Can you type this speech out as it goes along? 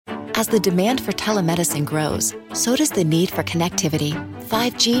As the demand for telemedicine grows, so does the need for connectivity.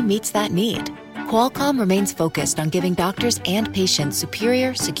 5G meets that need. Qualcomm remains focused on giving doctors and patients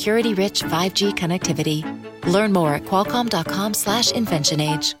superior, security-rich 5G connectivity. Learn more at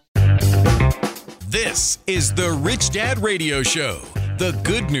qualcomm.com/InventionAge. This is the Rich Dad Radio Show. The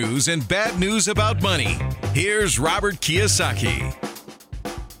good news and bad news about money. Here's Robert Kiyosaki.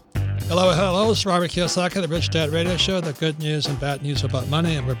 Hello. It's Robert Kiyosaki, the Rich Dad Radio Show, the good news and bad news about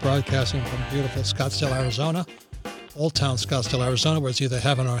money. And we're broadcasting from beautiful Scottsdale, Arizona, Old Town Scottsdale, Arizona, where it's either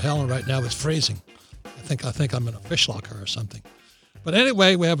heaven or hell. And right now it's freezing. I think I'm in a fish locker or something. But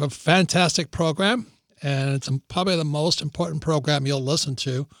anyway, we have a fantastic program, and it's probably the most important program you'll listen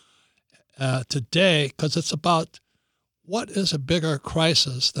to today, because it's about what is a bigger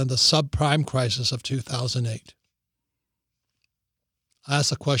crisis than the subprime crisis of 2008. I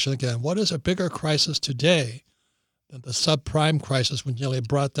ask the question again, what is a bigger crisis today than the subprime crisis when nearly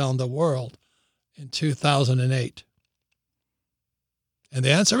brought down the world in 2008? And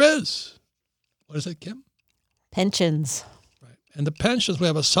the answer is, what is it, Kim? Pensions. Right. And the pensions, we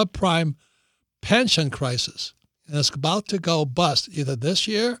have a subprime pension crisis, and it's about to go bust either this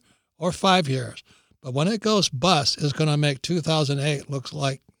year or 5 years. But when it goes bust, it's going to make 2008 look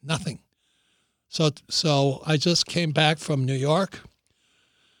like nothing. So I just came back from New York.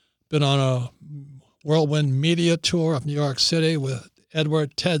 Been on a whirlwind media tour of New York City with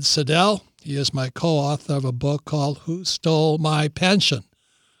Edward Ted Siedle. He is my co-author of a book called Who Stole My Pension?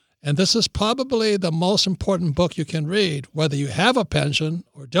 And this is probably the most important book you can read, whether you have a pension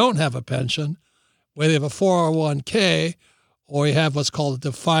or don't have a pension, whether you have a 401k or you have what's called a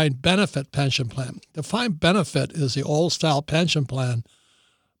defined benefit pension plan. Defined benefit is the old-style pension plan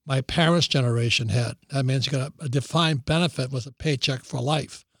my parents' generation had. That means you got a defined benefit with a paycheck for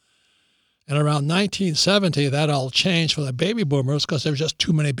life. And around 1970, that all changed for the baby boomers because there were just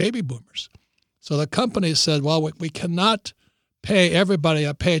too many baby boomers. So the company said, well, we cannot pay everybody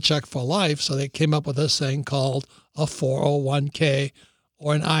a paycheck for life. So they came up with this thing called a 401k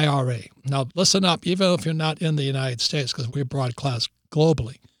or an IRA. Now, listen up, even if you're not in the United States, because we broadcast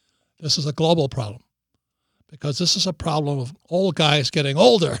globally. This is a global problem because this is a problem of old guys getting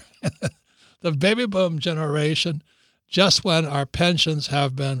older. The baby boom generation, just when our pensions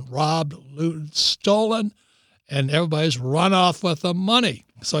have been robbed, looted, stolen, and everybody's run off with the money.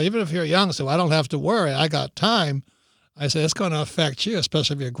 So even if you're young, so I don't have to worry, I got time, I say it's going to affect you,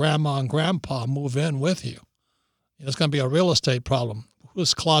 especially if your grandma and grandpa move in with you. It's going to be a real estate problem.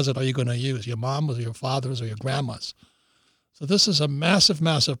 Whose closet are you going to use, your mom's or your father's or your grandma's? So this is a massive,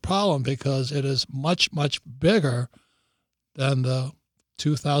 massive problem because it is much, much bigger than the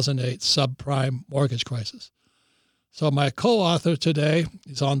 2008 subprime mortgage crisis. So my co-author today,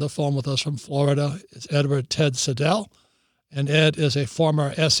 he's on the phone with us from Florida, is Edward Ted Siedle, and Ed is a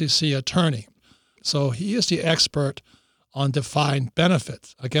former SEC attorney. So he is the expert on defined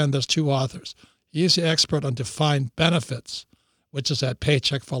benefits. Again, there's two authors. He is the expert on defined benefits, which is that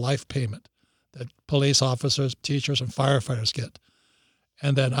paycheck for life payment that police officers, teachers, and firefighters get.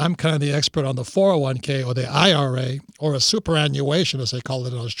 And then I'm kind of the expert on the 401k or the IRA or a superannuation, as they call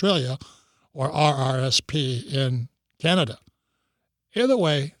it in Australia, or RRSP in Canada. Either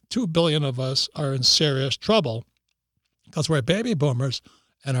way, 2 billion of us are in serious trouble because we're baby boomers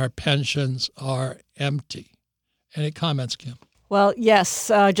and our pensions are empty. Any comments, Kim? Well, yes.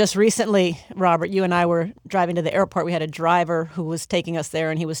 Just recently, Robert, you and I were driving to the airport. We had a driver who was taking us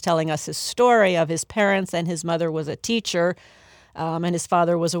there, and he was telling us his story of his parents, and his mother was a teacher, and his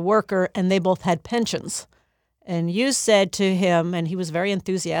father was a worker, and they both had pensions. And you said to him, and he was very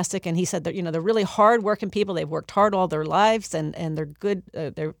enthusiastic, and he said that, they're really hard-working people. They've worked hard all their lives, and they're good.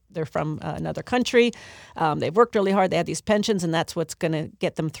 They're from another country. They've worked really hard. They have these pensions, and that's what's going to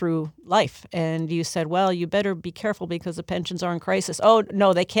get them through life. And you said, well, you better be careful because the pensions are in crisis. Oh,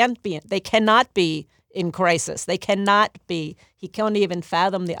 no, they can't be. They cannot be in crisis. They cannot be. He can't even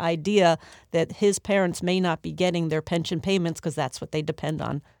fathom the idea that his parents may not be getting their pension payments because that's what they depend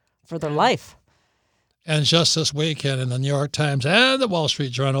on for their life. And just this weekend in the New York Times and the Wall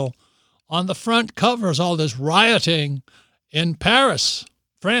Street Journal, on the front covers all this rioting in Paris,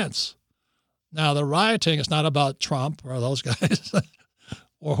 France. Now, the rioting is not about Trump or those guys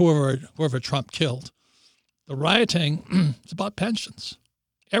or whoever Trump killed. The rioting is about pensions.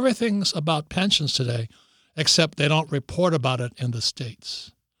 Everything's about pensions today, except they don't report about it in the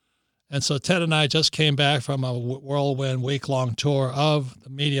States. And so Ted and I just came back from a whirlwind week-long tour of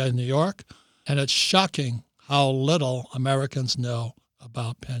the media in New York. And it's shocking how little Americans know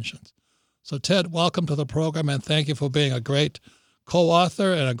about pensions. So, Ted, welcome to the program, and thank you for being a great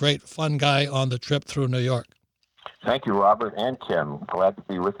co-author and a great fun guy on the trip through New York. Thank you, Robert and Kim. Glad to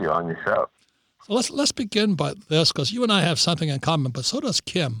be with you on your show. So let's begin by this, because you and I have something in common, but so does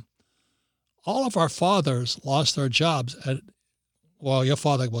Kim. All of our fathers lost their jobs well, your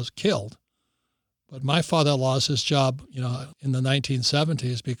father was killed, but my father lost his job, in the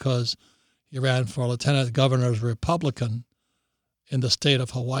 1970s because he ran for lieutenant governor's Republican in the state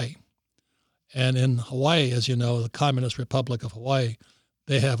of Hawaii. And in Hawaii, as you know, the Communist Republic of Hawaii,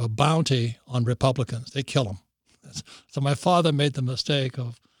 they have a bounty on Republicans. They kill them. So my father made the mistake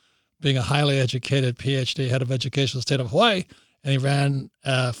of being a highly educated PhD head of education in the state of Hawaii, and he ran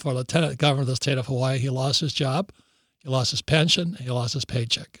for lieutenant governor of the state of Hawaii. He lost his job, he lost his pension, and he lost his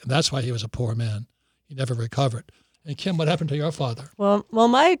paycheck. And that's why he was a poor man. He never recovered. And Kim, what happened to your father? Well,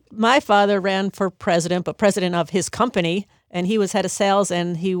 my father ran for president, but president of his company, and he was head of sales,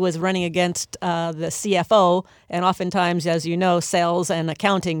 and he was running against the CFO. And oftentimes, as you know, sales and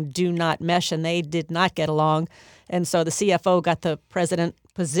accounting do not mesh, and they did not get along. And so the CFO got the president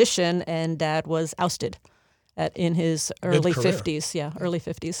position, and Dad was ousted in his early Mid-career. 50s. Yeah, early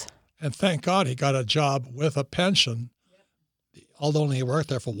 50s. And thank God he got a job with a pension. Although he worked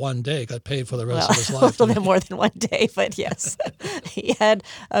there for one day, got paid for the rest of his life. A little bit more than one day, but yes, he had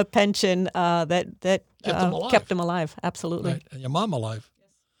a pension that kept him alive. Absolutely. Right. And your mom alive. Yes.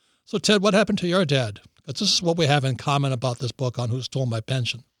 So, Ted, what happened to your dad? Because this is what we have in common about this book on Who Stole My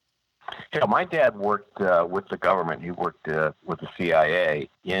Pension. Yeah, my dad worked with the government. He worked with the CIA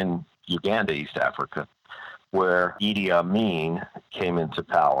in Uganda, East Africa, where Idi Amin came into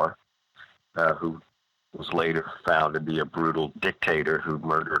power, who was later found to be a brutal dictator who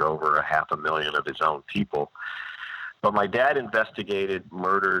murdered over 500,000 of his own people. But my dad investigated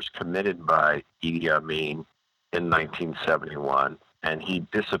murders committed by Idi Amin in 1971, and he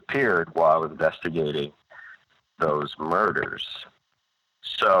disappeared while investigating those murders.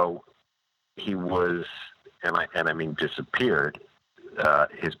 So he was, and I mean disappeared.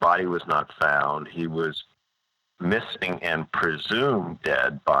 His body was not found. He was missing and presumed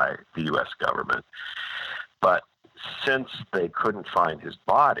dead by the U.S. government. But since they couldn't find his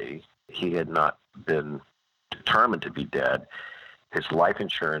body, he had not been determined to be dead. His life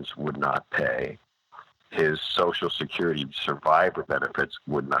insurance would not pay. His Social Security survivor benefits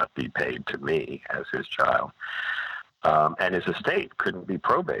would not be paid to me as his child. And his estate couldn't be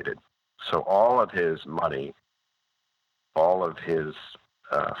probated. So all of his money, all of his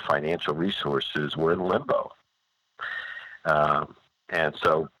financial resources were in limbo. And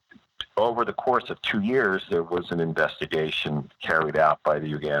so over the course of 2 years, there was an investigation carried out by the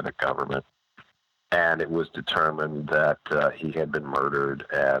Uganda government, and it was determined that he had been murdered.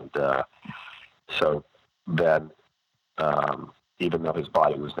 And so then, even though his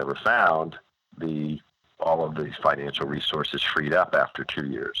body was never found, all of these financial resources freed up after 2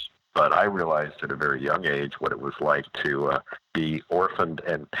 years. But I realized at a very young age what it was like to be orphaned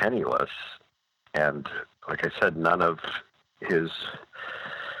and penniless. And like I said, none of his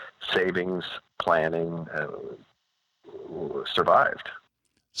savings, planning survived.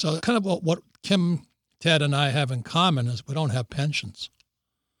 So kind of what Kim, Ted, and I have in common is we don't have pensions.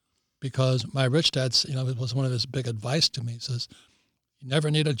 Because my rich dad, it was one of his big advice to me. He says, you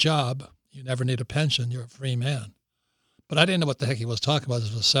never need a job, you never need a pension, you're a free man. But I didn't know what the heck he was talking about.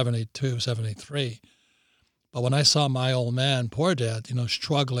 This was 72, 73. But when I saw my old man, poor dad,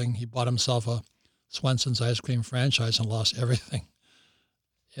 struggling, he bought himself a Swenson's ice cream franchise and lost everything.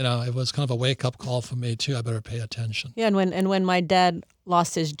 It was kind of a wake-up call for me, too. I better pay attention. Yeah, and when my dad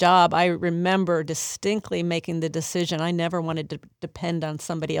lost his job, I remember distinctly making the decision I never wanted to depend on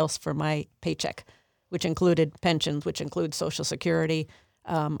somebody else for my paycheck, which included pensions, which includes Social Security.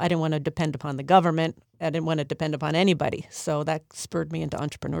 I didn't want to depend upon the government. I didn't want to depend upon anybody. So that spurred me into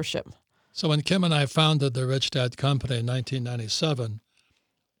entrepreneurship. So when Kim and I founded the Rich Dad Company in 1997,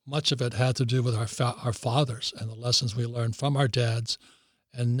 much of it had to do with our fathers and the lessons we learned from our dads,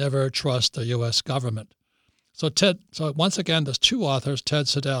 and never trust the U.S. government. So once again, there's two authors, Ted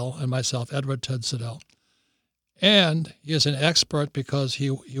Siedle and myself, Edward Ted Siedle. And he is an expert because he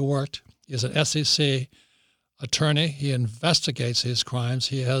is an SEC attorney. He investigates these crimes.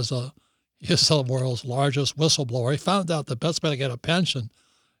 He is the world's largest whistleblower. He found out the best way to get a pension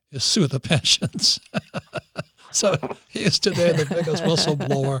is sue the pensions. So he is today the biggest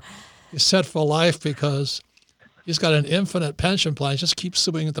whistleblower. He's set for life because he's got an infinite pension plan. He just keeps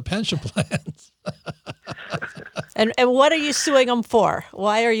suing the pension plans. And what are you suing them for?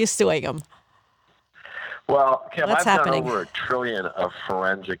 Why are you suing them? Well, Kim, What's I've happening? done over 1 trillion of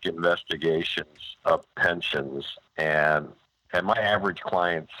forensic investigations of pensions, and my average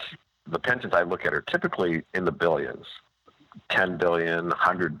clients, the pensions I look at are typically in the billions. $10 billion,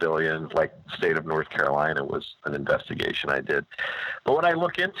 $100 billion, like the state of North Carolina was an investigation I did. But what I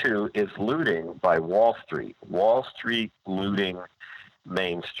look into is looting by Wall Street. Wall Street looting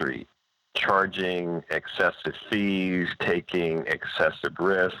Main Street, charging excessive fees, taking excessive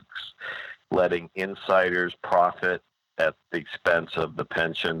risks, letting insiders profit at the expense of the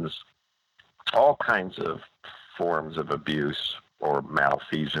pensions, all kinds of forms of abuse or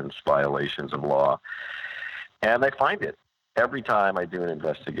malfeasance, violations of law. And they find it. Every time I do an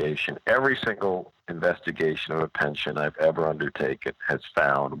investigation, every single investigation of a pension I've ever undertaken has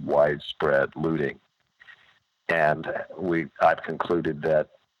found widespread looting. And I've concluded that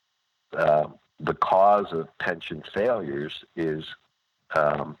the cause of pension failures is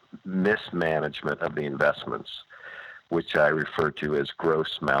mismanagement of the investments, which I refer to as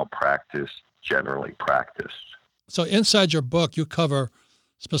gross malpractice generally practiced. So inside your book, you cover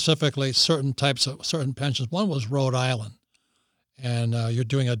specifically certain pensions. One was Rhode Island. And you're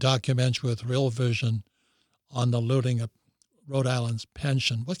doing a documentary with Real Vision on the looting of Rhode Island's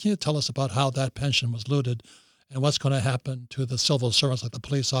pension. What can you tell us about how that pension was looted and what's going to happen to the civil servants like the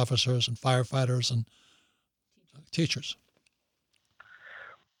police officers and firefighters and teachers?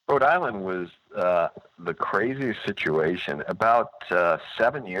 Rhode Island was the craziest situation. About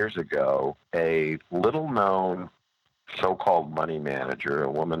 7 years ago, a little-known so-called money manager, a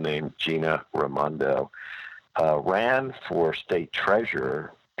woman named Gina Raimondo, ran for state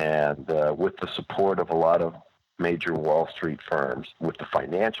treasurer, and with the support of a lot of major Wall Street firms, with the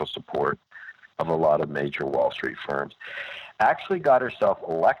financial support of a lot of major Wall Street firms, actually got herself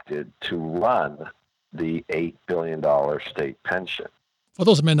elected to run the $8 billion state pension. For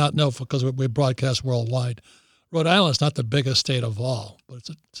those who may not know, because we broadcast worldwide, Rhode Island is not the biggest state of all, but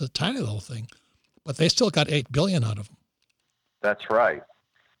it's a tiny little thing. But they still got $8 billion out of them. That's right.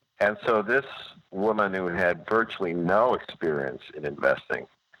 And so this woman who had virtually no experience in investing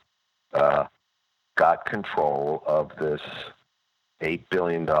got control of this $8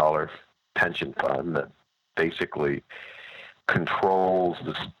 billion pension fund that basically controls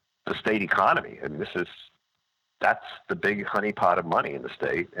the state economy. And that's the big honeypot of money in the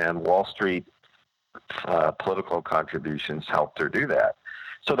state, and Wall Street political contributions helped her do that.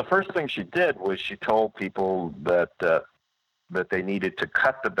 So the first thing she did was she told people that they needed to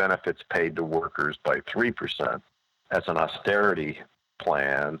cut the benefits paid to workers by 3% as an austerity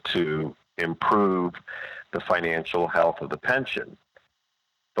plan to improve the financial health of the pension.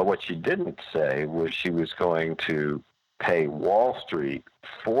 But what she didn't say was she was going to pay Wall Street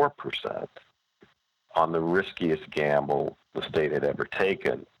 4% on the riskiest gamble the state had ever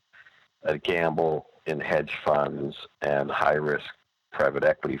taken, a gamble in hedge funds and high-risk private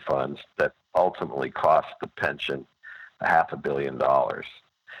equity funds that ultimately cost the pension $500 million.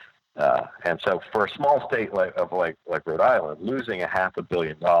 And so for a small state like Rhode Island, losing $500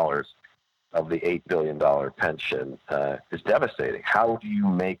 million of the $8 billion pension is devastating. How do you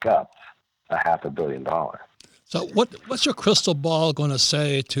make up $500 million? So what's your crystal ball going to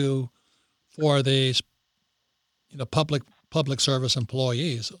say for these public service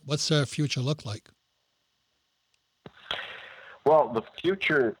employees? What's their future look like? Well, the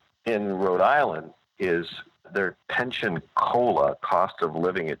future in Rhode Island is their pension COLA, cost of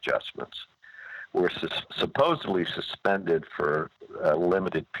living adjustments, were supposedly suspended for a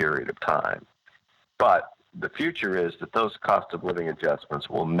limited period of time. But the future is that those cost of living adjustments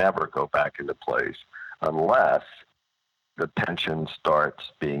will never go back into place unless the pension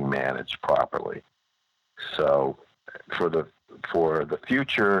starts being managed properly. So for the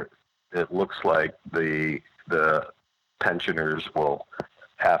future, it looks like the pensioners will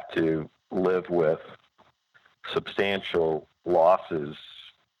have to live with substantial losses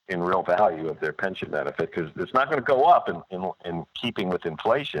in real value of their pension benefit, because it's not going to go up in keeping with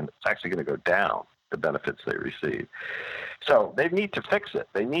inflation. It's actually going to go down, the benefits they receive. So they need to fix it.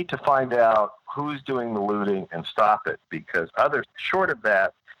 They need to find out who's doing the looting and stop it, because short of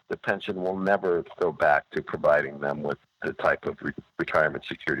that, the pension will never go back to providing them with the type of retirement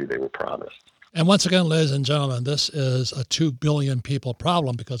security they were promised. And once again, ladies and gentlemen, this is a 2 billion people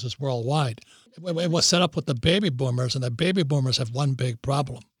problem because it's worldwide. It was set up with the baby boomers, and the baby boomers have one big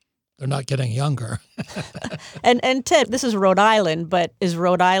problem. They're not getting younger. And Ted, this is Rhode Island, but is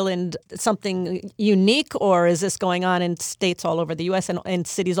Rhode Island something unique, or is this going on in states all over the U.S. and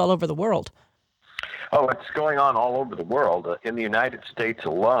cities all over the world? Oh, it's going on all over the world. In the United States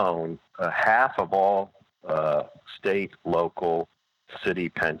alone, half of all state, local, city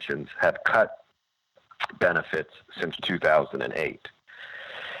pensions have cut benefits since 2008.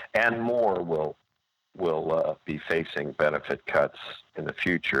 And more will will be facing benefit cuts in the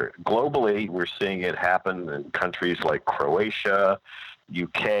future. Globally, we're seeing it happen in countries like Croatia,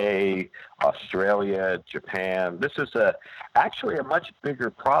 UK, Australia, Japan. This is actually a much bigger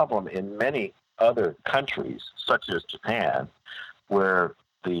problem in many other countries, such as Japan, where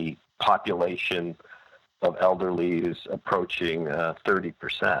the population of elderly is approaching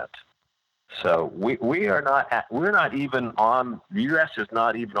 30%. So we're not even on, the U.S. is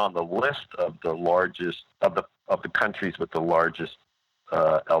not even on the list of the largest of the countries with the largest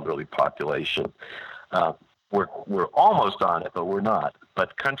elderly population. We're almost on it, but we're not.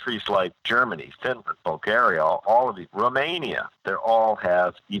 But countries like Germany, Finland, Bulgaria, all of these, Romania, they all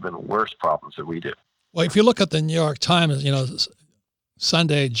have even worse problems than we do. Well, if you look at the New York Times,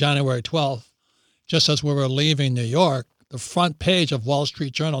 Sunday, January 12th, just as we were leaving New York, the front page of Wall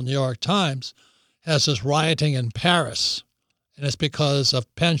Street Journal, New York Times, has this rioting in Paris, and it's because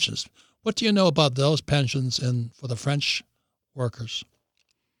of pensions. What do you know about those pensions for the French workers?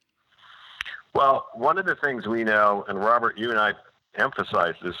 Well, one of the things we know, and Robert, you and I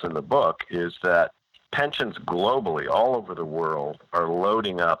emphasize this in the book, is that pensions globally, all over the world, are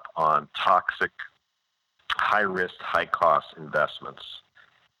loading up on toxic, high-risk, high-cost investments.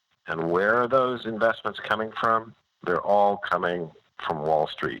 And where are those investments coming from? They're all coming from Wall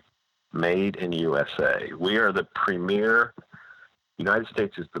Street, made in USA. We are the United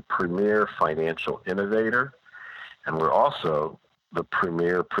States is the premier financial innovator, and we're also the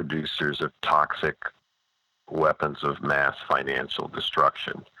premier producers of toxic weapons of mass financial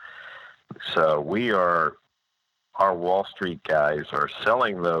destruction. So our Wall Street guys are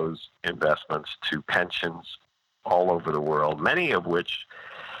selling those investments to pensions all over the world, many of which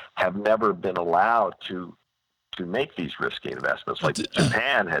have never been allowed to make these risky investments. Like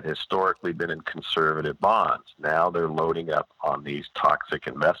Japan had historically been in conservative bonds. Now they're loading up on these toxic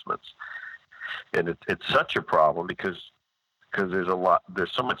investments. And it's such a problem because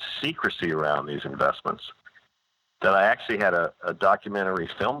there's so much secrecy around these investments that I actually had a documentary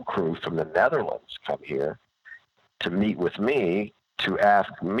film crew from the Netherlands come here to meet with me to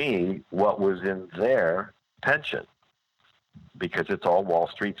ask me what was in their pension, because it's all Wall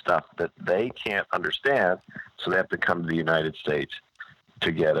Street stuff that they can't understand, so they have to come to the United States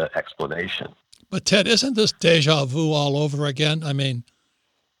to get an explanation. But Ted, isn't this deja vu all over again? I mean,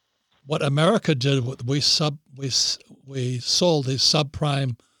 what America did, we sold these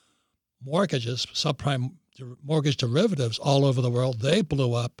subprime mortgages, subprime mortgage derivatives all over the world. They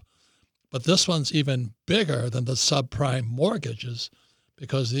blew up, but this one's even bigger than the subprime mortgages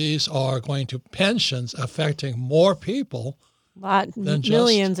because these are going to pensions affecting more people.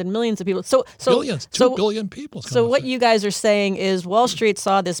 Millions and millions of people. So billions, 2 billion people. So what you guys are saying is Wall Street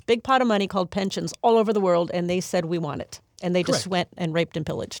saw this big pot of money called pensions all over the world, and they said, we want it. And they just went and raped and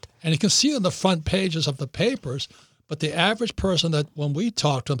pillaged. And you can see on the front pages of the papers, but the average person that when we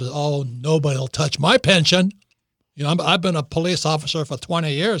talk to them is, oh, nobody will touch my pension. I've been a police officer for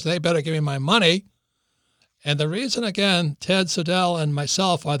 20 years. They better give me my money. And the reason, again, Ted Siedle and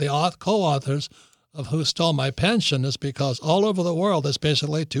myself are the co-authors of Who Stole My Pension is because all over the world there's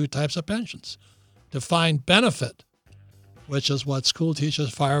basically two types of pensions. Defined benefit, which is what school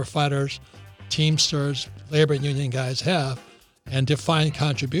teachers, firefighters, Teamsters, labor union guys have, and defined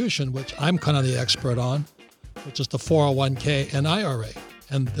contribution, which I'm kind of the expert on, which is the 401k and IRA.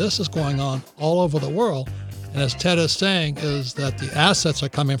 And this is going on all over the world. And as Ted is saying, is that the assets are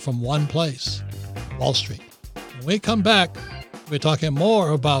coming from one place, Wall Street. When we come back, we're talking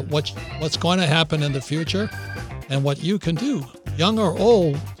more about what's going to happen in the future and what you can do, young or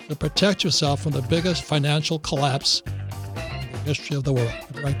old, to protect yourself from the biggest financial collapse in the history of the world.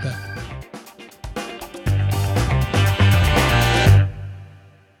 We'll be right back.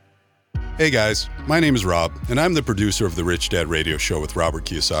 Hey guys, my name is Rob, and I'm the producer of the Rich Dad Radio Show with Robert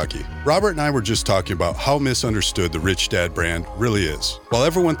Kiyosaki. Robert and I were just talking about how misunderstood the Rich Dad brand really is. While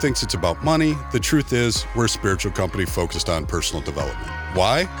everyone thinks it's about money, the truth is we're a spiritual company focused on personal development.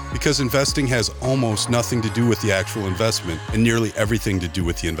 Why? Because investing has almost nothing to do with the actual investment and nearly everything to do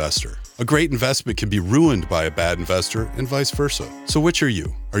with the investor. A great investment can be ruined by a bad investor and vice versa. So which are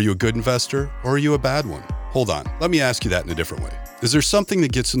you? Are you a good investor or are you a bad one? Hold on, let me ask you that in a different way. Is there something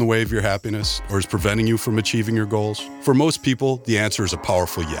that gets in the way of your happiness or is preventing you from achieving your goals? For most people, the answer is a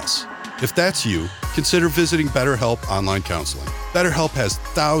powerful yes. If that's you, consider visiting BetterHelp Online Counseling. BetterHelp has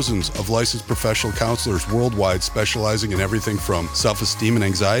thousands of licensed professional counselors worldwide specializing in everything from self-esteem and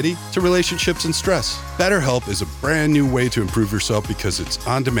anxiety to relationships and stress. BetterHelp is a brand new way to improve yourself because it's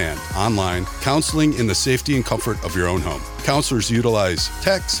on-demand, online, counseling in the safety and comfort of your own home. Counselors utilize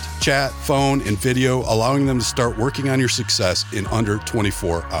text, chat, phone, and video, allowing them to start working on your success in under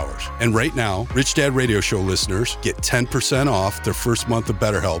 24 hours. And right now, Rich Dad Radio Show listeners get 10% off their first month of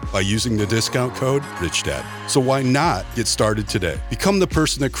BetterHelp by using the discount code RICHDAD. So why not get started today? Become the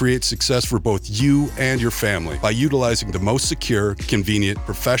person that creates success for both you and your family by utilizing the most secure, convenient,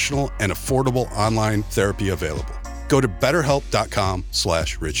 professional, and affordable online therapy available. Go to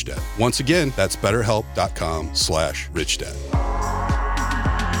betterhelp.com/richdad. Once again, that's betterhelp.com/richdad.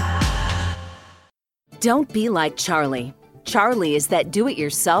 Don't be like Charlie. Charlie is that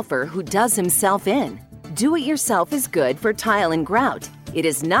do-it-yourselfer who does himself in. Do-it-yourself is good for tile and grout. It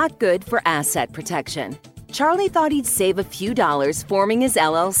is not good for asset protection. Charlie thought he'd save a few dollars forming his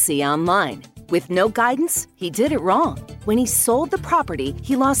LLC online. With no guidance, he did it wrong. When he sold the property,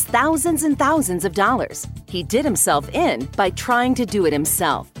 he lost thousands and thousands of dollars. He did himself in by trying to do it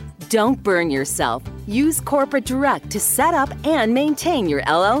himself. Don't burn yourself. Use Corporate Direct to set up and maintain your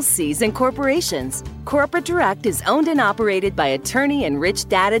LLCs and corporations. Corporate Direct is owned and operated by attorney and Rich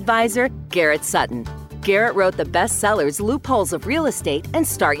Dad advisor Garrett Sutton. Garrett wrote the bestsellers Loopholes of Real Estate and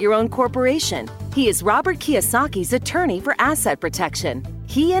Start Your Own Corporation. He is Robert Kiyosaki's attorney for asset protection.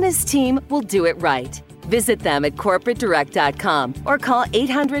 He and his team will do it right. Visit them at corporatedirect.com or call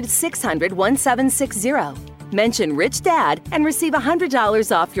 800-600-1760. Mention Rich Dad and receive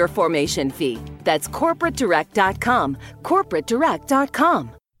 $100 off your formation fee. That's corporatedirect.com.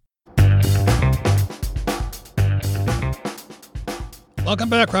 corporatedirect.com. Welcome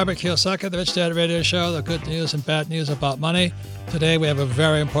back, Robert Kiyosaki, the Rich Dad Radio Show, the good news and bad news about money. Today we have a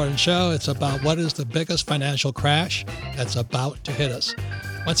very important show. It's about what is the biggest financial crash that's about to hit us.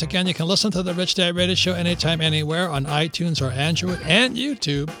 Once again, you can listen to the Rich Dad Radio Show anytime, anywhere on iTunes or Android and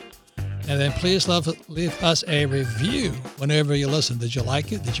YouTube. And then please leave us a review whenever you listen. Did you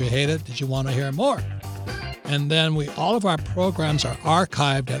like it? Did you hate it? Did you want to hear more? And then all of our programs are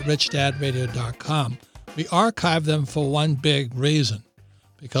archived at richdadradio.com. We archive them for one big reason.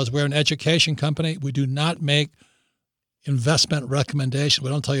 Because we're an education company, we do not make investment recommendations. We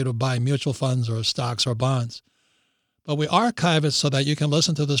don't tell you to buy mutual funds or stocks or bonds. But we archive it so that you can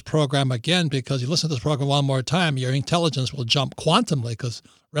listen to this program again, because you listen to this program one more time, your intelligence will jump quantumly, because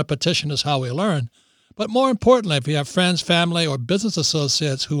repetition is how we learn. But more importantly, if you have friends, family, or business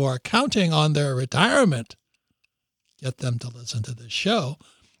associates who are counting on their retirement, get them to listen to this show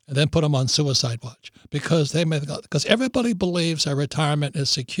and then put them on suicide watch, because everybody believes their retirement is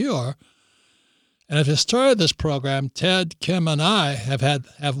secure. And if you started this program, Ted, Kim, and I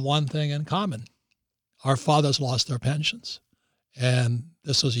have one thing in common. Our fathers lost their pensions. And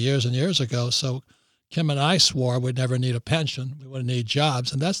this was years and years ago. So Kim and I swore we'd never need a pension. We wouldn't need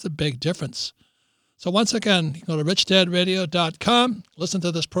jobs. And that's the big difference. So once again, go to richdadradio.com, listen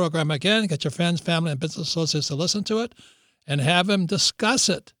to this program again, get your friends, family, and business associates to listen to it, and have them discuss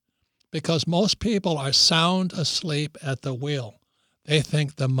it. Because most people are sound asleep at the wheel. They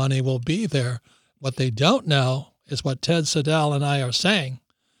think the money will be there. What they don't know is what Ted Siedle and I are saying,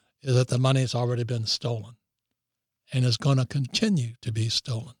 is that the money has already been stolen and is going to continue to be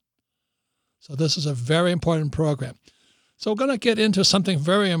stolen. So this is a very important program. So we're going to get into something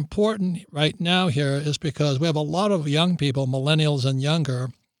very important right now here, is because we have a lot of young people, millennials and younger,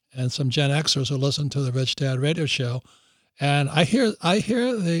 and some Gen Xers who listen to the Rich Dad Radio Show. And I hear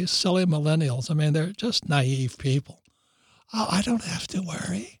the silly millennials. I mean, they're just naive people. Oh, I don't have to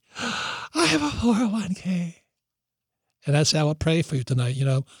worry. I have a 401k. And I say, I will pray for you tonight. You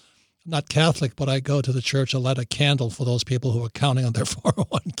know, I'm not Catholic, but I go to the church and light a candle for those people who are counting on their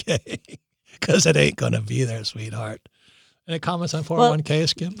 401k, because it ain't going to be there, sweetheart. Any comments on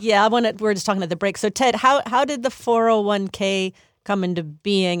 401ks, Kim? Yeah, we're just talking at the break. So, Ted, how did the 401k come into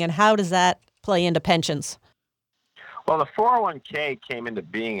being, and how does that play into pensions? Well, the 401k came into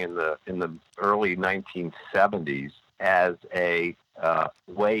being in the early 1970s as a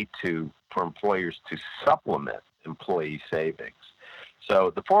way for employers to supplement employee savings. So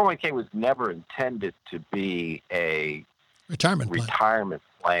the 401k was never intended to be a retirement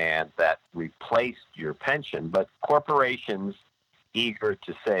plan that replaced your pension, but corporations eager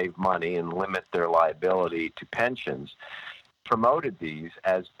to save money and limit their liability to pensions promoted these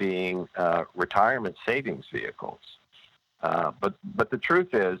as being retirement savings vehicles. But the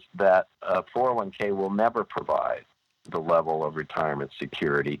truth is that a 401k will never provide the level of retirement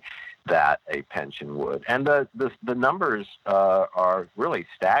security that a pension would. And the numbers are really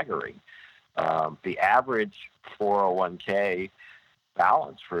staggering. The average 401k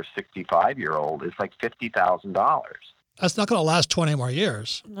balance for a 65-year-old is like $50,000. That's not going to last 20 more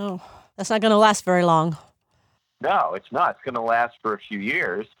years. No, that's not going to last very long. No, it's not. It's going to last for a few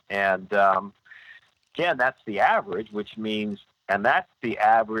years. And again, that's the average, which means, and that's the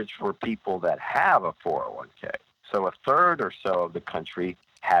average for people that have a 401k. So a third or so of the country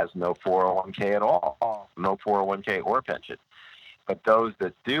has no 401k at all, no 401k or pension. But those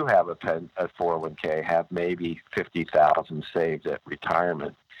that do have a 401k have maybe $50,000 saved at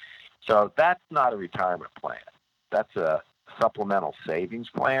retirement. So that's not a retirement plan. That's a supplemental savings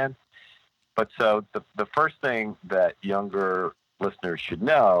plan. But so the first thing that younger listeners should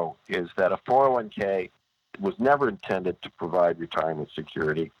know is that a 401k was never intended to provide retirement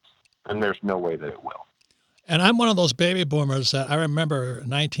security, and there's no way that it will. And I'm one of those baby boomers that I remember in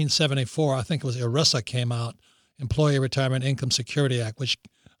 1974, I think it was ERISA came out, Employee Retirement Income Security Act, which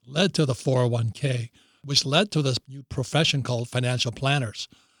led to the 401k, which led to this new profession called financial planners.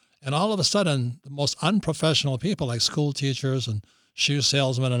 And all of a sudden, the most unprofessional people like school teachers and shoe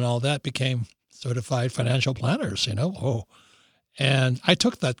salesmen and all that became certified financial planners, And I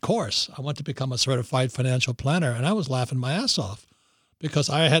took that course. I went to become a certified financial planner, and I was laughing my ass off because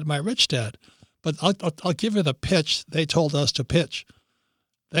I had my rich dad. But I'll give you the pitch they told us to pitch.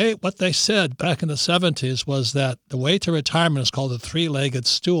 What they said back in the 70s was that the way to retirement is called the three-legged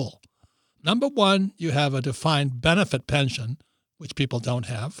stool. Number one, you have a defined benefit pension, which people don't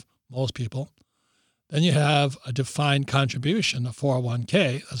have, most people. Then you have a defined contribution, a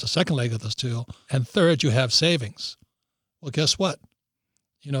 401k, as a second leg of the stool. And third, you have savings. Well, guess what?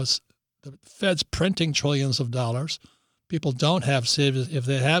 The Fed's printing trillions of dollars. People don't have savings. If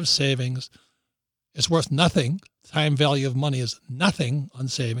they have savings, it's worth nothing. Time value of money is nothing on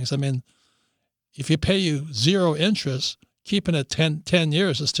savings. I mean, if you pay you zero interest, keeping it 10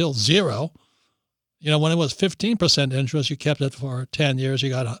 years is still zero. When it was 15% interest, you kept it for 10 years, you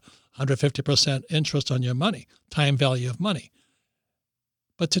got 150% interest on your money, time value of money.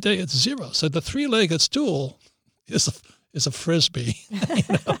 But today it's zero. So the three-legged stool is a frisbee.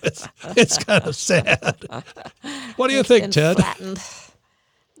 It's kind of sad. What do you think, Ted? Flattened.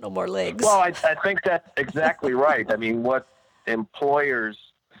 No more legs. Well, I think that's exactly right. I mean, what employers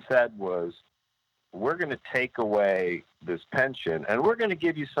said was, we're going to take away this pension and we're going to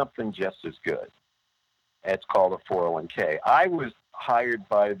give you something just as good. It's called a 401k. I was hired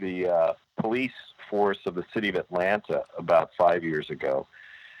by the police force of the city of Atlanta about 5 years ago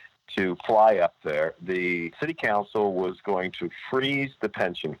to fly up there. The city council was going to freeze the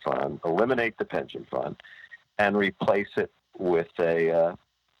pension fund, eliminate the pension fund, and replace it with a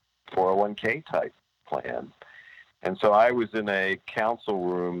 401k type plan. And so I was in a council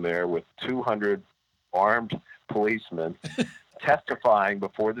room there with 200 armed policemen testifying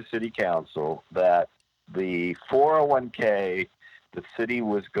before the city council that the 401k the city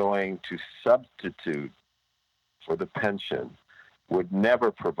was going to substitute for the pension would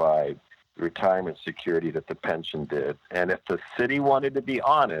never provide the retirement security that the pension did. And if the city wanted to be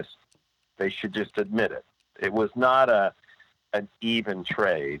honest, they should just admit it. It was not an even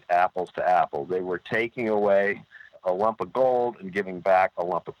trade, apples to apples. They were taking away a lump of gold and giving back a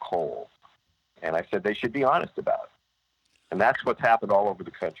lump of coal. And I said they should be honest about it. And that's what's happened all over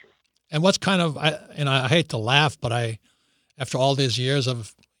the country. And what's kind of, I hate to laugh, but after all these years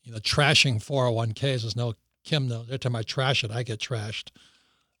of trashing 401ks, there's no Kim knows. Every time I trash it, I get trashed.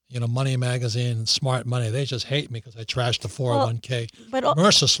 Money Magazine and Smart Money, they just hate me because I trashed the 401k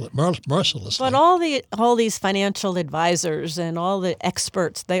mercilessly. But all these financial advisors and all the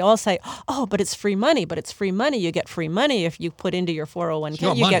experts, they all say, oh, but it's free money. But it's free money. You get free money if you put into your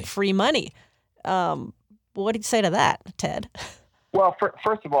 401k. You get free money. What do you say to that, Ted? Well,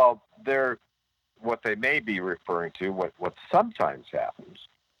 first of all, what they may be referring to, what sometimes happens,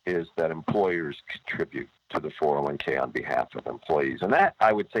 is that employers contribute to the 401k on behalf of employees. And that,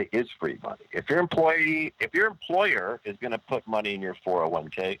 I would say, is free money. If your employer is going to put money in your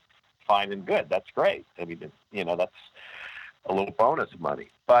 401k, fine and good. That's great. I mean, that's a little bonus money.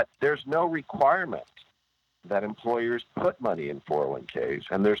 But there's no requirement that employers put money in 401ks,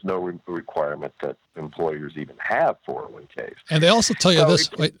 and there's no requirement that employers even have 401ks. And they also tell you this,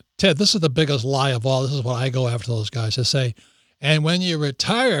 Ted, this is the biggest lie of all. This is what I go after those guys. They say, and when you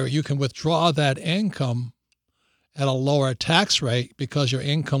retire, you can withdraw that income at a lower tax rate because your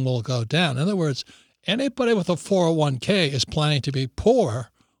income will go down. In other words, anybody with a 401k is planning to be poor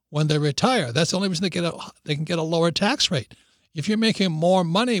when they retire. That's the only reason they can get a lower tax rate. If you're making more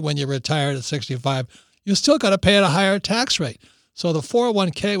money when you retire at 65, you still got to pay at a higher tax rate. So the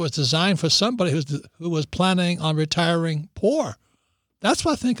 401k was designed for somebody who was planning on retiring poor. That's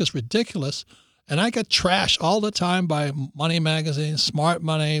what I think is ridiculous. And I get trashed all the time by Money Magazine, Smart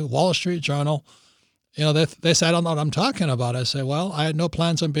Money, Wall Street Journal. They say, I don't know what I'm talking about. I say, well, I had no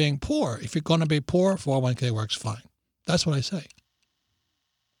plans on being poor. If you're going to be poor, 401k works fine. That's what I say.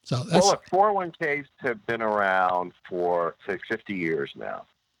 So that's, well, look, 401ks have been around for, say, 50 years now.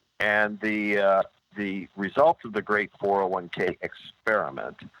 And the results of the great 401k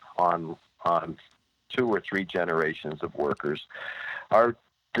experiment on 2 or 3 generations of workers are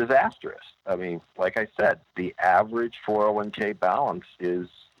disastrous. I mean, like I said, the average 401k balance is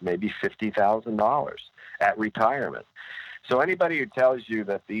maybe $50,000 at retirement. So anybody who tells you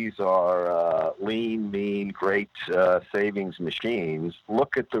that these are lean, mean, great savings machines,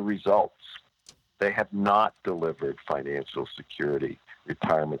 look at the results. They have not delivered financial security,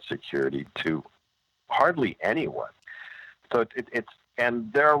 retirement security to hardly anyone. So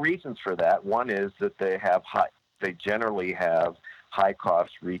and there are reasons for that. One is that they generally have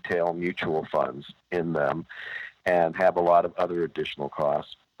high-cost retail mutual funds in them and have a lot of other additional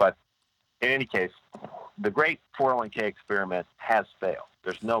costs. But in any case, the great 401k experiment has failed.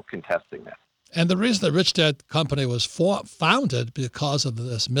 There's no contesting that. And the reason the Rich Dad Company was founded because of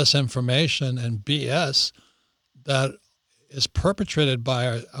this misinformation and BS that is perpetrated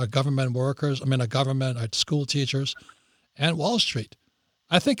by our government workers, our school teachers, and Wall Street.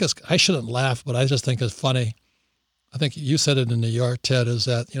 I shouldn't laugh, but I just think it's funny. I think you said it in New York, Ted, is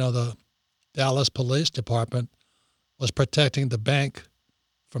that, the Dallas Police Department was protecting the bank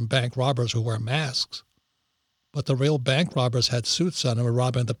from bank robbers who wear masks. But the real bank robbers had suits on and were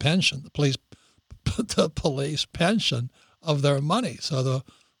robbing the pension, the police pension of their money. So the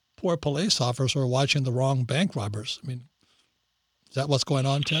poor police officers were watching the wrong bank robbers. I mean, is that what's going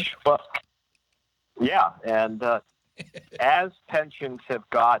on, Ted? Well, yeah, and as pensions have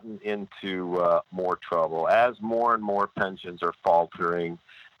gotten into more trouble, as more and more pensions are faltering,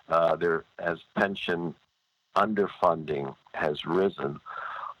 as pension underfunding has risen,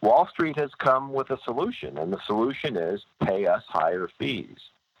 Wall Street has come with a solution, and the solution is pay us higher fees.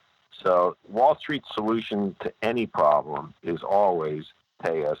 So Wall Street's solution to any problem is always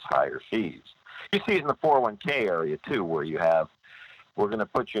pay us higher fees. You see it in the 401k area, too, where you have, we're going to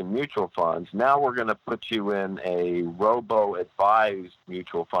put you in mutual funds. Now we're going to put you in a robo-advised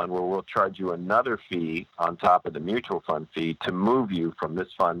mutual fund where we'll charge you another fee on top of the mutual fund fee to move you from this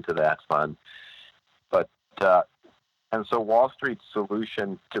fund to that fund. And so Wall Street's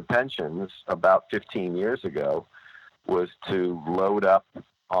solution to pensions about 15 years ago was to load up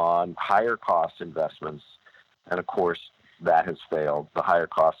on higher cost investments. And of course, that has failed. The higher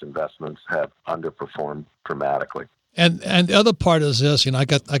cost investments have underperformed dramatically. And the other part is this, I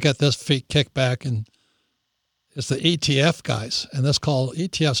got this fee kickback, and it's the ETF guys, and that's called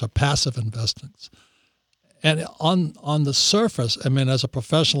ETFs are passive investments. And on the surface, as a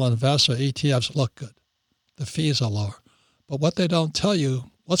professional investor, ETFs look good. The fees are lower. But what they don't tell you,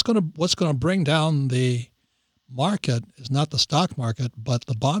 what's going to bring down the market is not the stock market, but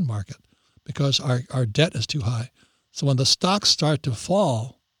the bond market, because our debt is too high. So when the stocks start to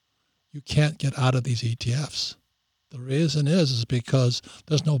fall, you can't get out of these ETFs. The reason is because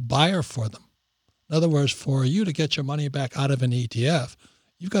there's no buyer for them. In other words, for you to get your money back out of an ETF,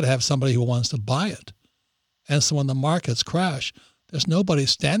 you've got to have somebody who wants to buy it. And so when the markets crash, there's nobody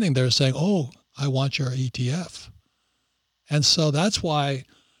standing there saying, oh, I want your ETF. And so that's why,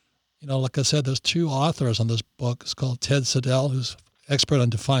 like I said, there's 2 authors on this book. It's called Ted Siedle, who's expert on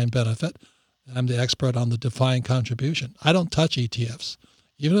defined benefit. And I'm the expert on the defined contribution. I don't touch ETFs.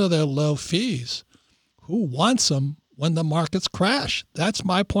 Even though they're low fees, who wants them when the markets crash? That's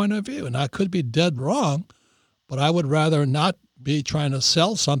my point of view. And I could be dead wrong, but I would rather not be trying to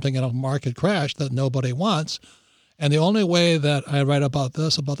sell something in a market crash that nobody wants. And the only way that I write about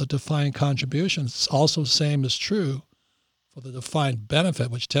this, about the defined contribution, it's also the same is true for the defined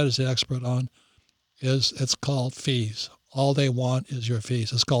benefit, which Ted is the expert on, is it's called fees. All they want is your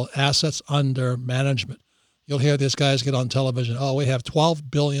fees. It's called assets under management. You'll hear these guys get on television, oh, we have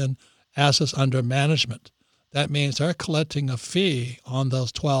 12 billion assets under management. That means they're collecting a fee on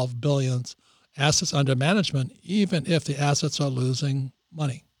those 12 billion assets under management, even if the assets are losing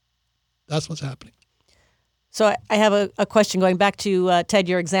money. That's what's happening. So I have a question going back to, Ted,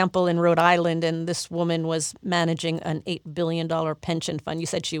 your example in Rhode Island, and this woman was managing an $8 billion pension fund. You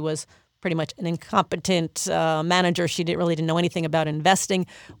said she was pretty much an incompetent manager. She didn't know anything about investing.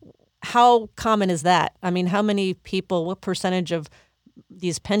 How common is that? How many people, what percentage of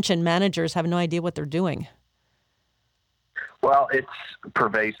these pension managers have no idea what they're doing? Well, it's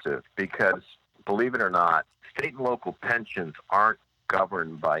pervasive because, believe it or not, state and local pensions aren't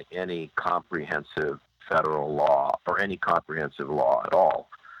governed by any comprehensive federal law or any comprehensive law at all.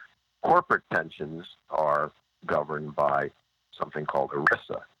 Corporate pensions are governed by something called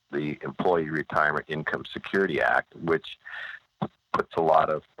ERISA, the Employee Retirement Income Security Act, which puts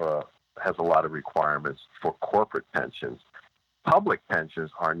has a lot of requirements for corporate pensions. Public pensions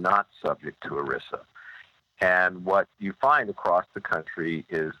are not subject to ERISA. And what you find across the country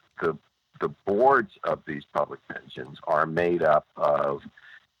is the boards of these public pensions are made up of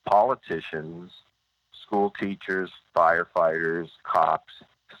politicians, school teachers, firefighters, cops,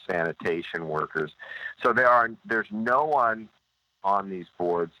 sanitation workers. So there's no one on these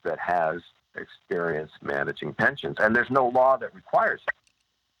boards that has experience managing pensions, and there's no law that requires it.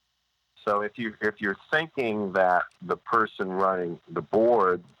 So if you're thinking that the person running the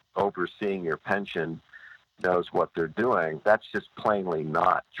board overseeing your pension knows what they're doing, that's just plainly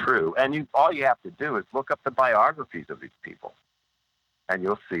not true. And all you have to do is look up the biographies of these people, and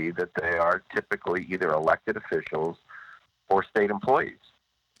you'll see that they are typically either elected officials or state employees.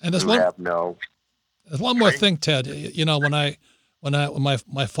 And there's one more thing, Ted. You know, when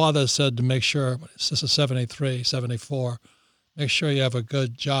my father said to make sure, this is 73, 74, make sure you have a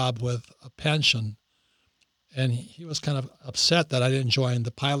good job with a pension. And he was kind of upset that I didn't join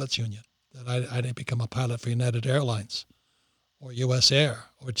the pilots union, that I didn't become a pilot for United Airlines or U.S. Air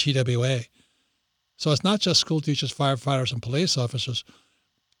or TWA. So it's not just school teachers, firefighters, and police officers.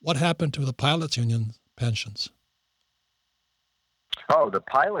 What happened to the pilots union pensions? Oh, the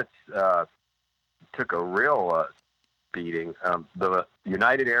pilots took a real beating. The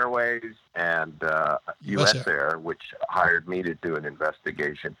United Airways and U.S. Air, which hired me to do an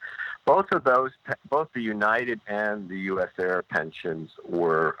investigation, both the United and the U.S. Air pensions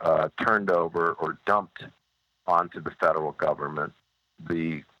were turned over or dumped onto the federal government,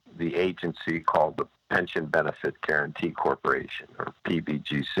 the agency called the Pension Benefit Guaranty Corporation, or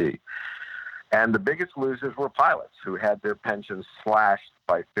PBGC. And the biggest losers were pilots, who had their pensions slashed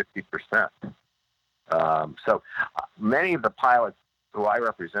by 50%. So many of the pilots who I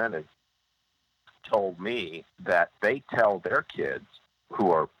represented told me that they tell their kids,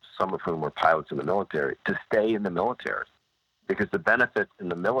 some of whom were pilots in the military, to stay in the military, because the benefits in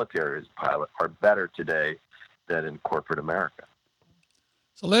the military as a pilot are better today than in corporate America.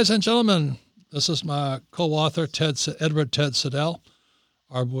 So, ladies and gentlemen, this is my co-author, Edward Ted Siedle.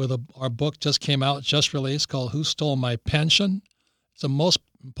 Our book just came out, just released, called Who Stole My Pension? It's the most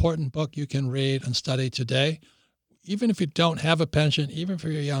important book you can read and study today, even if you don't have a pension, even for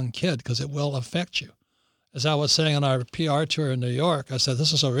your young kid, because it will affect you. As I was saying on our PR tour in New York, I said,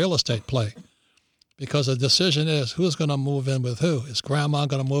 this is a real estate play, because the decision is who's going to move in with who. Is grandma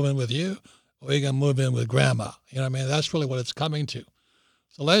going to move in with you, or are you going to move in with grandma? You know what I mean? That's really what it's coming to.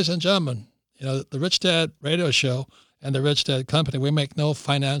 So, ladies and gentlemen, the Rich Dad Radio Show and the Rich Dad Company, we make no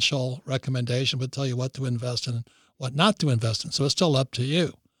financial recommendation. We tell you what to invest in and what not to invest in. So it's still up to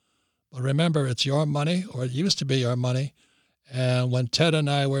you. But remember, it's your money, or it used to be your money. And when Ted and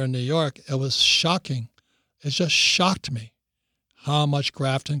I were in New York, it was shocking. It just shocked me how much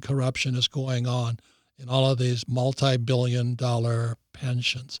graft and corruption is going on in all of these multi-billion-dollar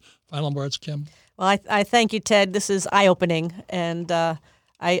pensions. Final words, Kim? Well, I thank you, Ted. This is eye-opening, and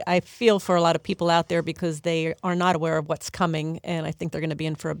I feel for a lot of people out there because they are not aware of what's coming, and I think they're going to be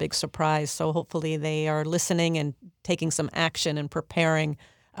in for a big surprise. So hopefully they are listening and taking some action and preparing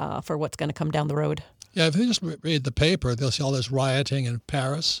for what's going to come down the road. Yeah, if you just read the paper, they'll see all this rioting in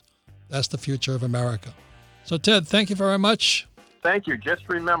Paris. That's the future of America. So, Ted, thank you very much. Thank you. Just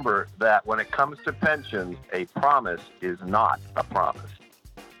remember that when it comes to pensions, a promise is not a promise.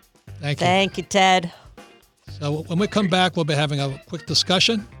 Thank you. Thank you, Ted. So when we come back, we'll be having a quick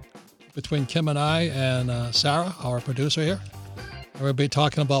discussion between Kim and I and Sarah, our producer here. And we'll be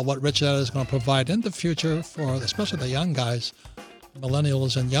talking about what Rich Dad is going to provide in the future for especially the young guys,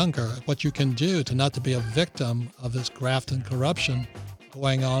 millennials and younger, what you can do to be a victim of this graft and corruption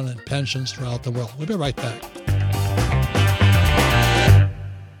going on in pensions throughout the world. We'll be right back.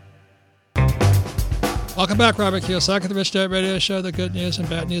 Welcome back, Robert Kiyosaki, the Rich Dad Radio Show, the good news and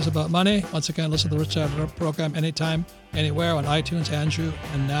bad news about money. Once again, listen to the Rich Dad program anytime, anywhere on iTunes, Andrew,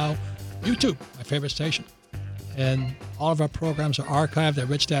 and now YouTube, my favorite station. And all of our programs are archived at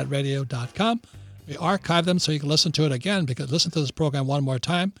richdadradio.com. We archive them so you can listen to it again, because listen to this program one more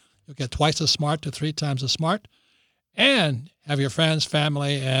time, you'll get twice as smart to 3 times as smart, and have your friends,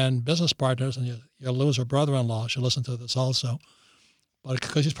 family, and business partners, and your loser brother-in-law should listen to this also, but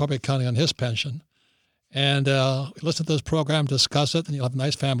because he's probably counting on his pension. And listen to this program, discuss it, and you'll have a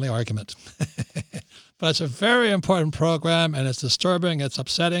nice family argument. But it's a very important program, and it's disturbing, it's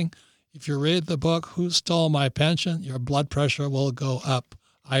upsetting. If you read the book, Who Stole My Pension?, your blood pressure will go up.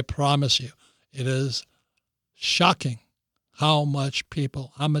 I promise you. It is shocking how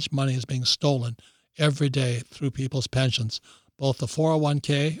much money is being stolen every day through people's pensions, both the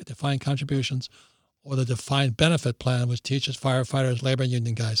 401k, defined contributions, or the defined benefit plan, which teachers, firefighters, labor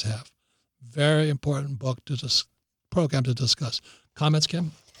union guys have. Very important program to discuss. Comments,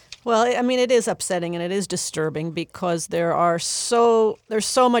 Kim? Well, I mean, it is upsetting and it is disturbing because there's so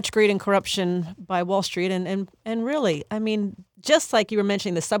much greed and corruption by Wall Street, and really, I mean, just like you were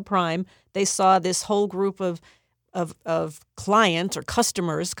mentioning the subprime, they saw this whole group of clients or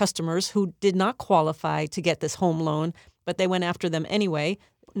customers who did not qualify to get this home loan, but they went after them anyway.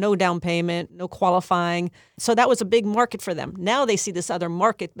 No down payment, no qualifying. So that was a big market for them. Now they see this other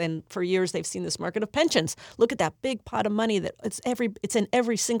market, and for years they've seen this market of pensions. Look at that big pot of money that it's in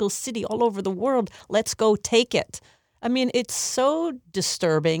every single city all over the world. Let's go take it. I mean, it's so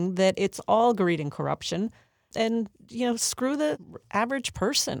disturbing that it's all greed and corruption, and screw the average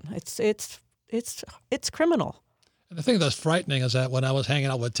person. It's criminal. And the thing that's frightening is that when I was hanging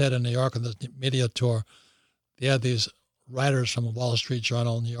out with Ted in New York on the media tour, they had these writers from Wall Street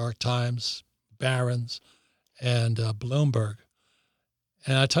Journal, New York Times, Barron's, and Bloomberg.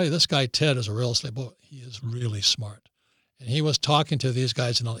 And I tell you, this guy, Ted, is a real estate boy. He is really smart. And he was talking to these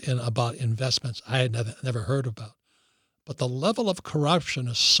guys about investments I had never heard about. But the level of corruption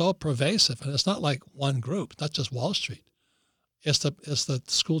is so pervasive, and it's not like one group, not just Wall Street. It's the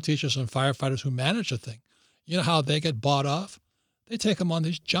school teachers and firefighters who manage the thing. You know how they get bought off? They take them on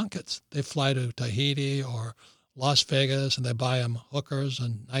these junkets. They fly to Tahiti or Las Vegas, and they buy them hookers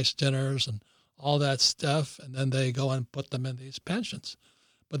and nice dinners and all that stuff, and then they go and put them in these pensions.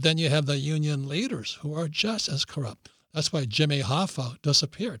 But then you have the union leaders who are just as corrupt. That's why Jimmy Hoffa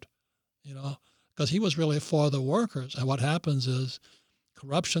disappeared, because he was really for the workers. And what happens is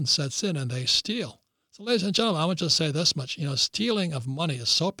corruption sets in and they steal. So, ladies and gentlemen, I want to just say this much. Stealing of money is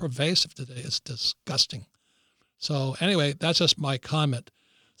so pervasive today, it's disgusting. So anyway, that's just my comment.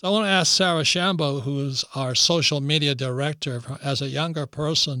 So I want to ask Sarah Shambo, who's our social media director, as a younger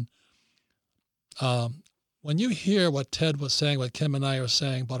person, when you hear what Ted was saying, what Kim and I are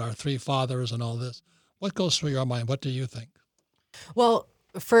saying about our three fathers and all this, what goes through your mind? What do you think? Well,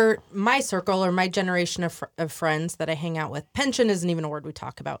 for my circle or my generation of friends that I hang out with, pension isn't even a word we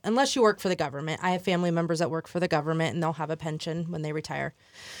talk about unless you work for the government. I have family members that work for the government, and they'll have a pension when they retire.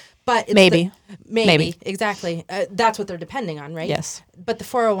 But it's maybe, exactly. That's what they're depending on, right? Yes. But the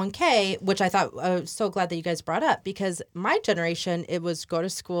 401k, which I thought, I was so glad that you guys brought up, because my generation, it was go to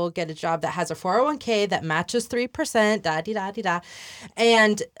school, get a job that has a 401k that matches 3%, da-di-da-di-da.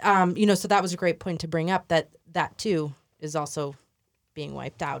 And, so that was a great point to bring up, that too is also being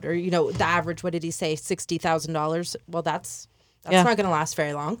wiped out. Or, the average, what did he say, $60,000? Well, that's not going to last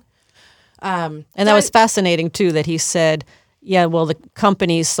very long. And that was fascinating, too, that he said, yeah, well, the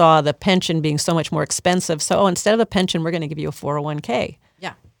companies saw the pension being so much more expensive. So, instead of a pension, we're going to give you a 401k.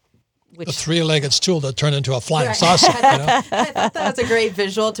 Yeah. A three-legged stool that turned into a flying saucer. I thought that was a great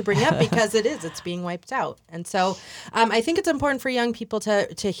visual to bring up because it's being wiped out. And so I think it's important for young people to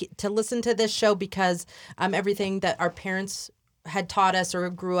listen to this show because everything that our parents had taught us or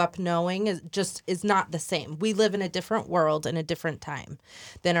grew up knowing is not the same. We live in a different world in a different time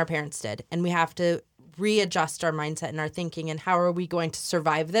than our parents did. And we have to readjust our mindset and our thinking and how are we going to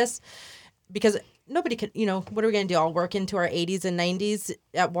survive this? Because nobody can, what are we going to do? All work into our 80s and 90s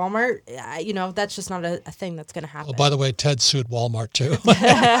at Walmart? That's just not a thing that's going to happen. Oh, by the way, Ted sued Walmart too.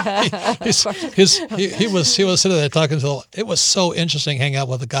 he was sitting there talking to. It was so interesting hanging out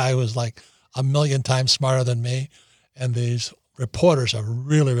with a guy who was like a million times smarter than me, and these reporters are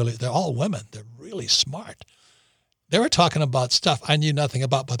really, really. They're all women. They're really smart. They were talking about stuff I knew nothing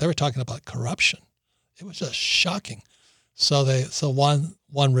about, but they were talking about corruption. It was just shocking. So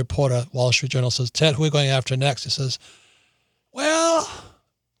one reporter at Wall Street Journal says, Ted, who are we going after next? He says, well,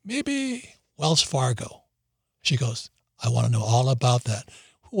 maybe Wells Fargo. She goes, I want to know all about that.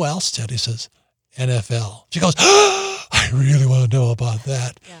 Who else, Ted? He says, NFL. She goes, I really want to know about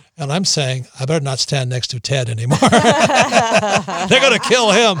that. Yeah. And I'm saying, I better not stand next to Ted anymore. They're going to kill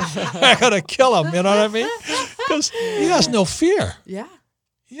him. They're going to kill him. You know what I mean? Because he has no fear. Yeah.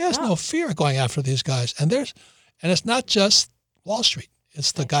 He has no fear going after these guys. And it's not just Wall Street.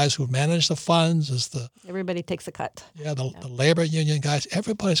 It's the guys who manage the funds. Everybody takes a cut. Yeah, the labor union guys.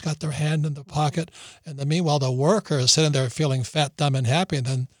 Everybody's got their hand in the pocket. And meanwhile, the worker is sitting there feeling fat, dumb, and happy. And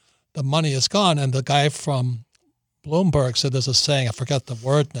then the money is gone. And the guy from Bloomberg said there's a saying, I forgot the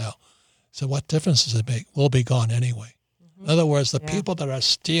word now. He said, what difference does it make? We'll be gone anyway. Mm-hmm. In other words, the people that are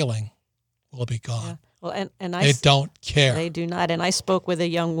stealing will be gone. Yeah. Well, they don't care. They do not. And I spoke with a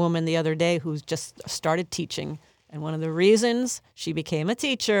young woman the other day who's just started teaching. And one of the reasons she became a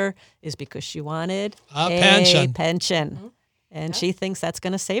teacher is because she wanted a pension. And she thinks that's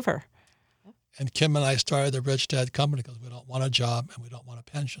going to save her. And Kim and I started the Rich Dad Company because we don't want a job and we don't want a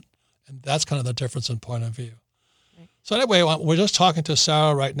pension. And that's kind of the difference in point of view. Right. So anyway, we're just talking to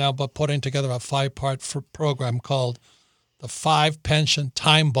Sarah right now about putting together a 5-part program called the 5 pension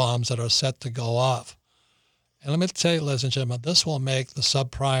time bombs that are set to go off. And let me tell you, ladies and gentlemen, this will make the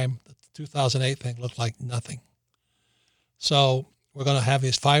subprime, the 2008 thing, look like nothing. So we're going to have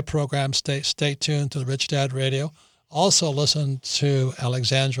these 5 programs. Stay tuned to the Rich Dad Radio. Also listen to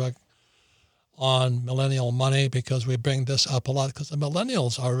Alexandra on millennial money, because we bring this up a lot, because the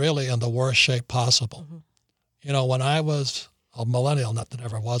millennials are really in the worst shape possible. Mm-hmm. You know, when I was a millennial, not that I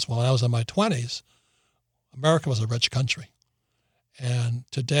ever was, when I was in my 20s, America was a rich country. And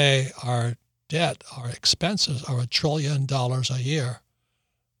today our debt, our expenses are $1 trillion a year.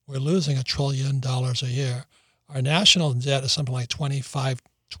 We're losing $1 trillion a year. Our national debt is something like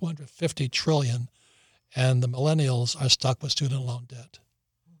 250 trillion, and the millennials are stuck with student loan debt.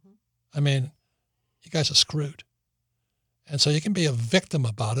 Mm-hmm. I mean, you guys are screwed. And so you can be a victim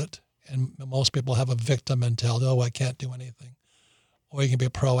about it, and most people have a victim mentality, oh, I can't do anything. Or you can be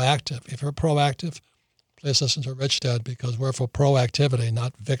proactive. If you're proactive, please listen to Rich Dad, because we're for proactivity,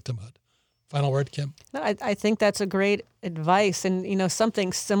 not victimhood. Final word, Kim? No, I think that's a great advice. And, you know,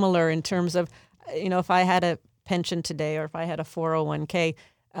 something similar in terms of, you know, if I had a pension today or if I had a 401k,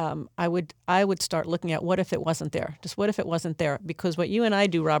 I would start looking at what if it wasn't there? Just what if it wasn't there? Because what you and I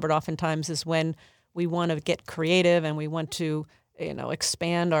do, Robert, oftentimes is when we want to get creative and we want to, you know,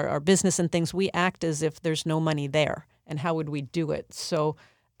 expand our business and things, we act as if there's no money there. And how would we do it? So,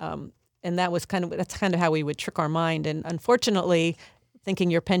 and that's kind of how we would trick our mind. And unfortunately,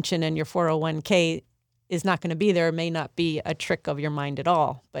 thinking your pension and your 401k is not going to be there may not be a trick of your mind at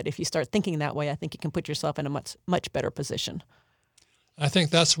all. But if you start thinking that way, I think you can put yourself in a much better position. I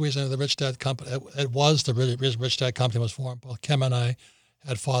think that's the reason the Rich Dad Company, it was the reason Rich Dad Company was formed. Both Kim and I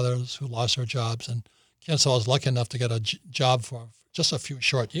had fathers who lost their jobs, and Kim saw was lucky enough to get a job for just a few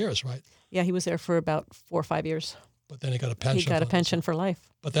short years, right? Yeah, he was there for about 4 or 5 years. But then he got a pension. He got a pension for life.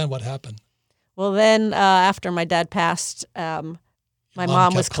 But then what happened? Well, then after my dad passed, my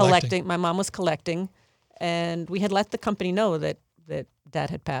mom was collecting. My mom was collecting, and we had let the company know that Dad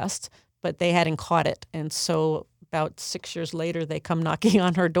had passed, but they hadn't caught it. And so about 6 years later, they come knocking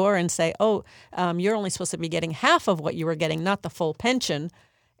on her door and say, oh, you're only supposed to be getting half of what you were getting, not the full pension,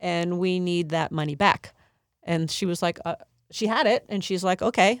 and we need that money back. And she was like, she had it, and she's like,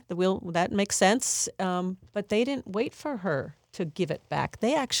 okay, that makes sense. But they didn't wait for her to give it back.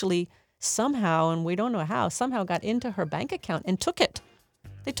 They actually somehow, and we don't know how, somehow got into her bank account and took it.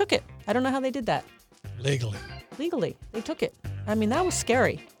 They took it. I don't know how they did that. Legally. They took it. I mean, that was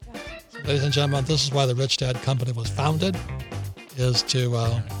scary. Ladies and gentlemen, this is why the Rich Dad Company was founded, is to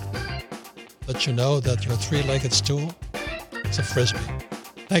let you know that your 3-legged stool is a Frisbee.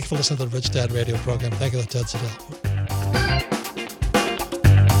 Thank you for listening to the Rich Dad radio program. Thank you to Ted Siedle.